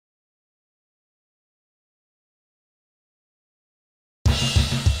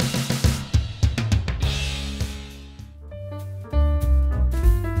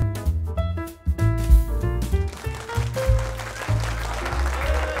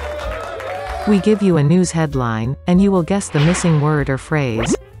We give you a news headline, and you will guess the missing word or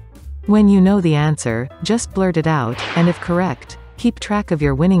phrase. When you know the answer, just blurt it out, and if correct, keep track of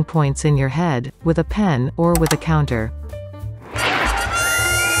your winning points in your head, with a pen, or with a counter.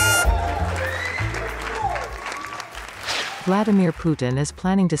 Vladimir Putin is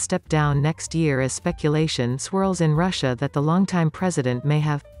planning to step down next year as speculation swirls in Russia that the longtime president may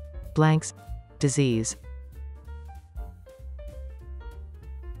have blank's disease.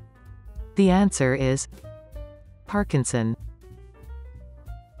 The answer is Parkinson.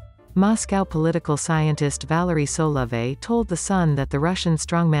 Moscow political scientist Valery Solovey told The Sun that the Russian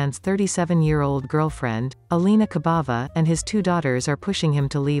strongman's 37-year-old girlfriend, Alina Kabava, and his 2 daughters are pushing him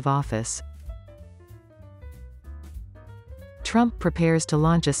to leave office. Trump prepares to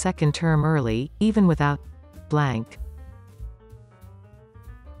launch a second term early, even without blank.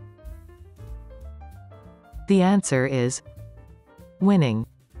 The answer is winning.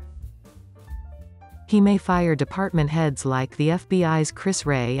 He may fire department heads like the FBI's Chris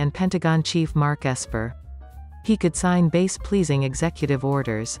Wray and Pentagon chief Mark Esper. He could sign base-pleasing executive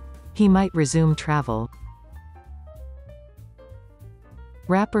orders. He might resume travel.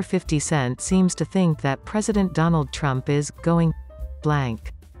 Rapper 50 Cent seems to think that President Donald Trump is going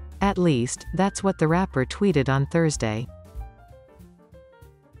blank. At least, that's what the rapper tweeted on Thursday.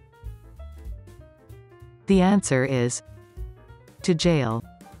 The answer is to jail.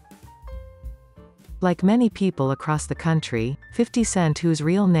 Like many people across the country, 50 Cent, whose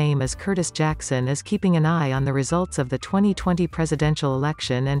real name is Curtis Jackson, is keeping an eye on the results of the 2020 presidential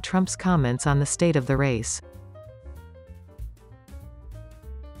election and Trump's comments on the state of the race.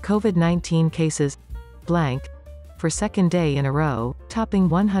 COVID-19 cases blank for second day in a row, topping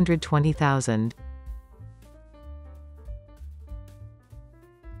 120,000.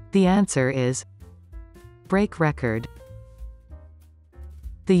 The answer is break record.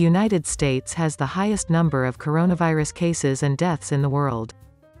 The United States has the highest number of coronavirus cases and deaths in the world.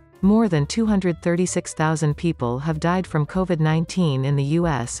 More than 236,000 people have died from COVID-19 in the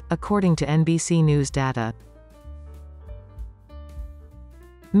U.S., according to NBC News data.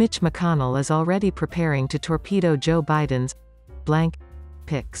 Mitch McConnell is already preparing to torpedo Joe Biden's blank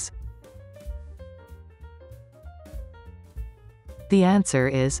picks. The answer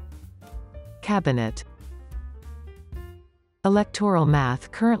is cabinet. Electoral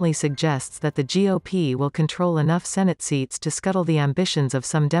math currently suggests that the GOP will control enough Senate seats to scuttle the ambitions of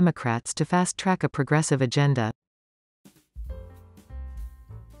some Democrats to fast-track a progressive agenda.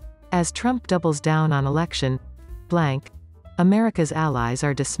 As Trump doubles down on election blank, America's allies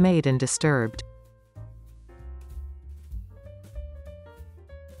are dismayed and disturbed.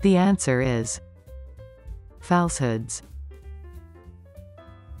 The answer is falsehoods.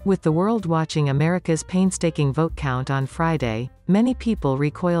 With the world watching America's painstaking vote count on Friday, many people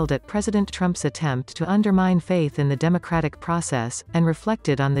recoiled at President Trump's attempt to undermine faith in the democratic process, and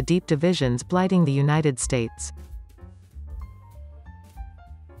reflected on the deep divisions blighting the United States.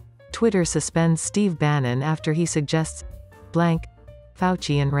 Twitter suspends Steve Bannon after he suggests blank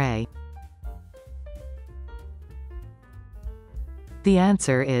Fauci and Wray. The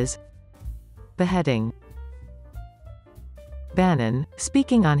answer is beheading. Bannon,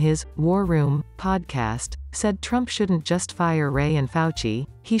 speaking on his War Room podcast, said Trump shouldn't just fire Wray and Fauci,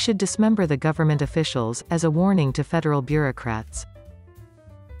 he should dismember the government officials, as a warning to federal bureaucrats.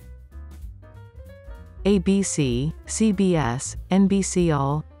 ABC, CBS, NBC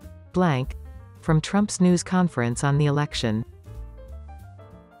all blank from Trump's news conference on the election.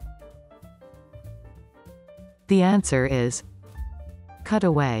 The answer is cut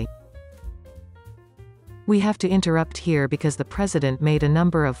away. We have to interrupt here because the president made a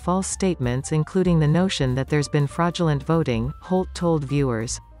number of false statements, including the notion that there's been fraudulent voting, Holt told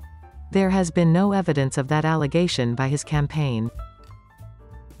viewers. There has been no evidence of that allegation by his campaign.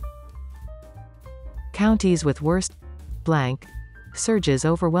 Counties with worst blank surges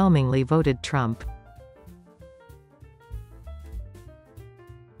overwhelmingly voted Trump.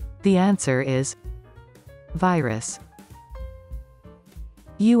 The answer is virus.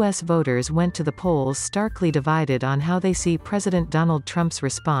 U.S. voters went to the polls starkly divided on how they see President Donald Trump's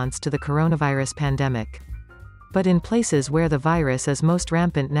response to the coronavirus pandemic. But in places where the virus is most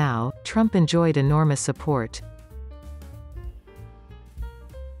rampant now, Trump enjoyed enormous support.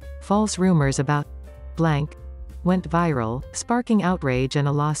 False rumors about blank went viral, sparking outrage and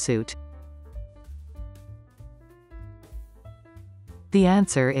a lawsuit. The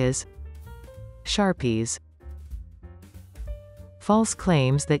answer is Sharpies. False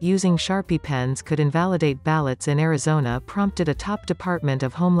claims that using Sharpie pens could invalidate ballots in Arizona prompted a top Department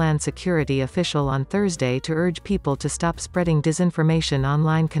of Homeland Security official on Thursday to urge people to stop spreading disinformation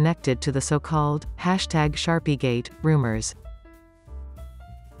online connected to the so-called #SharpieGate rumors.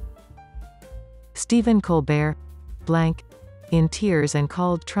 Stephen Colbert, in tears and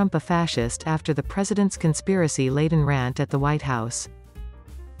called Trump a fascist after the president's conspiracy-laden rant at the White House.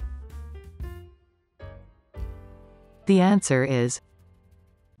 The answer is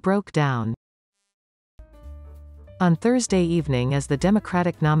broke down. On Thursday evening, as the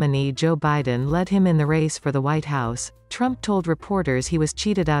Democratic nominee Joe Biden led him in the race for the White House, Trump told reporters he was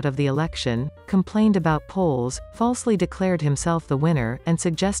cheated out of the election, complained about polls, falsely declared himself the winner, and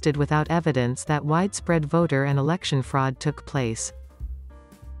suggested without evidence that widespread voter and election fraud took place.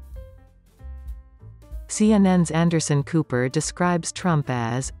 CNN's Anderson Cooper describes Trump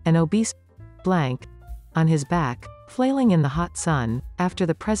as an obese on his back, flailing in the hot sun, after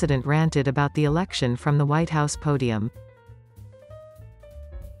the president ranted about the election from the White House podium.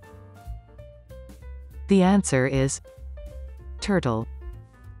 The answer is turtle.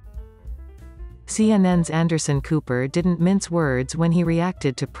 CNN's Anderson Cooper didn't mince words when he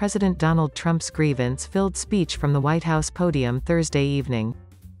reacted to President Donald Trump's grievance-filled speech from the White House podium Thursday evening.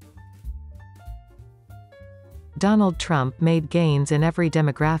 Donald Trump made gains in every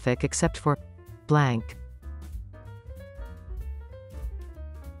demographic except for blank.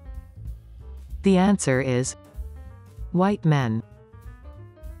 The answer is white men.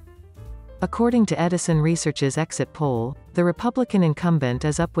 According to Edison Research's exit poll, the Republican incumbent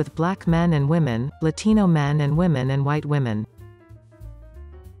is up with black men and women, Latino men and women, and white women.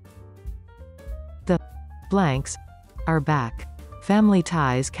 The blanks are back. Family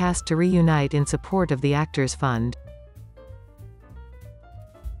Ties cast to reunite in support of the Actors Fund.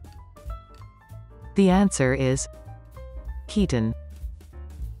 The answer is Keaton.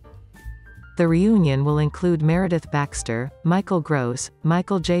 The reunion will include Meredith Baxter, Michael Gross,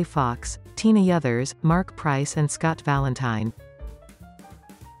 Michael J. Fox, Tina Yothers, Mark Price, and Scott Valentine.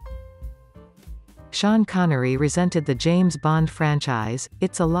 Sean Connery resented the James Bond franchise.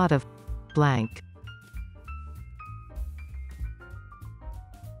 It's a lot of blank.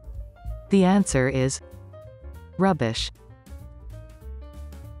 The answer is rubbish.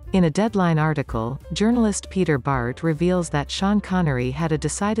 In a Deadline article, journalist Peter Bart reveals that Sean Connery had a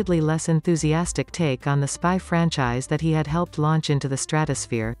decidedly less enthusiastic take on the spy franchise that he had helped launch into the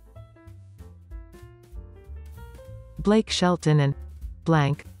stratosphere. Blake Shelton and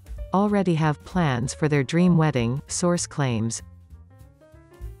blank already have plans for their dream wedding, source claims.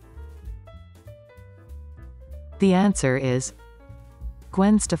 The answer is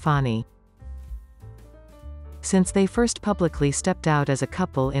Gwen Stefani. Since they first publicly stepped out as a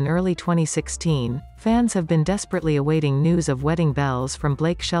couple in early 2016, fans have been desperately awaiting news of wedding bells from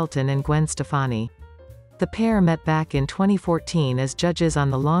Blake Shelton and Gwen Stefani. The pair met back in 2014 as judges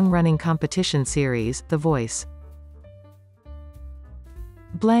on the long-running competition series, The Voice.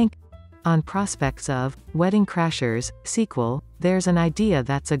 Blank on prospects of Wedding Crashers sequel, there's an idea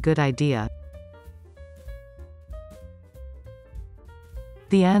that's a good idea.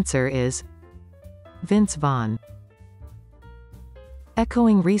 The answer is Vince Vaughn.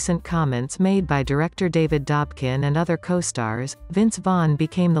 Echoing recent comments made by director David Dobkin and other co-stars, Vince Vaughn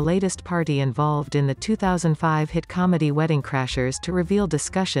became the latest party involved in the 2005 hit comedy Wedding Crashers to reveal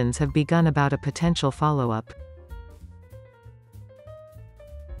discussions have begun about a potential follow-up.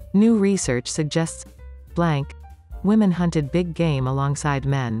 New research suggests blank women hunted big game alongside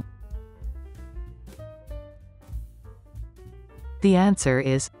men. The answer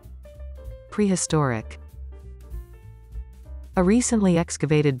is prehistoric. A recently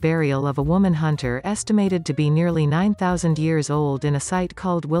excavated burial of a woman hunter estimated to be nearly 9,000 years old in a site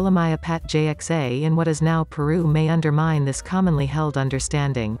called Willamiapat JXA in what is now Peru may undermine this commonly held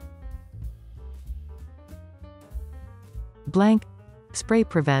understanding. Blank spray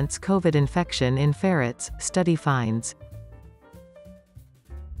prevents COVID infection in ferrets, study finds.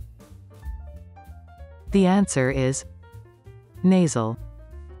 The answer is nasal.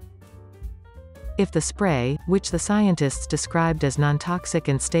 If the spray, which the scientists described as non-toxic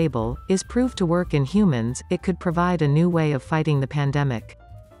and stable, is proved to work in humans, it could provide a new way of fighting the pandemic.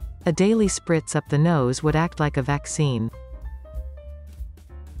 A daily spritz up the nose would act like a vaccine.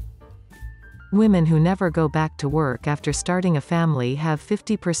 Women who never go back to work after starting a family have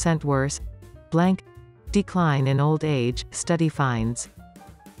 50% worse blank decline in old age, study finds.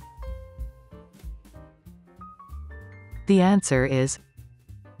 The answer is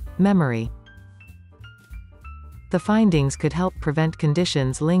memory. The findings could help prevent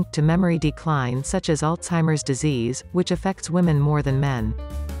conditions linked to memory decline such as Alzheimer's disease, which affects women more than men.